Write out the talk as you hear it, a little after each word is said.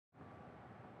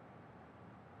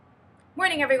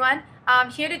Morning, everyone.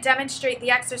 I'm here to demonstrate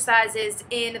the exercises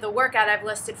in the workout I've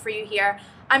listed for you here.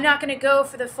 I'm not going to go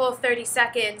for the full 30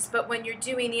 seconds, but when you're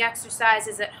doing the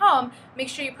exercises at home, make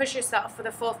sure you push yourself for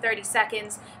the full 30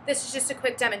 seconds. This is just a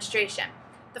quick demonstration.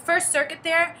 The first circuit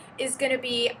there is going to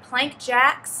be plank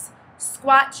jacks,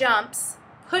 squat jumps,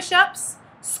 push-ups,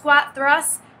 squat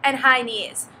thrusts, and high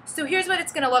knees. So here's what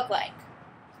it's going to look like.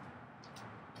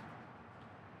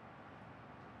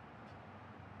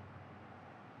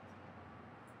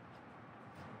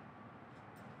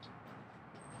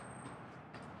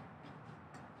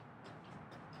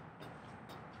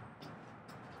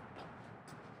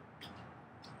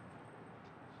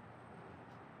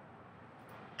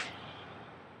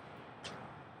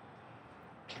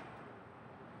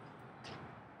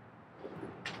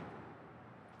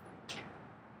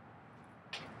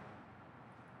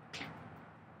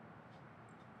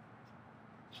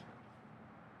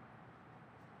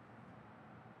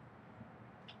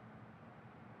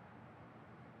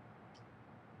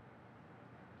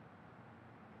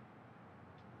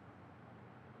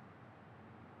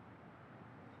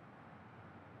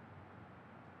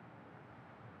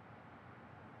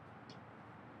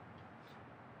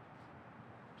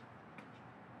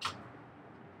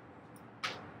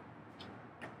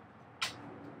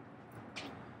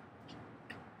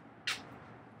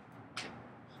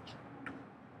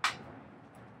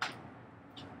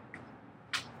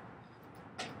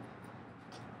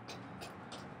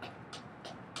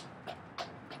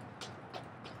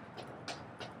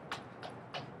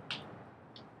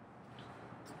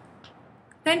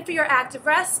 Then for your active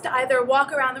rest, either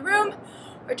walk around the room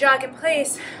or jog in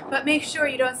place, but make sure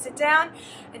you don't sit down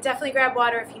and definitely grab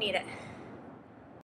water if you need it.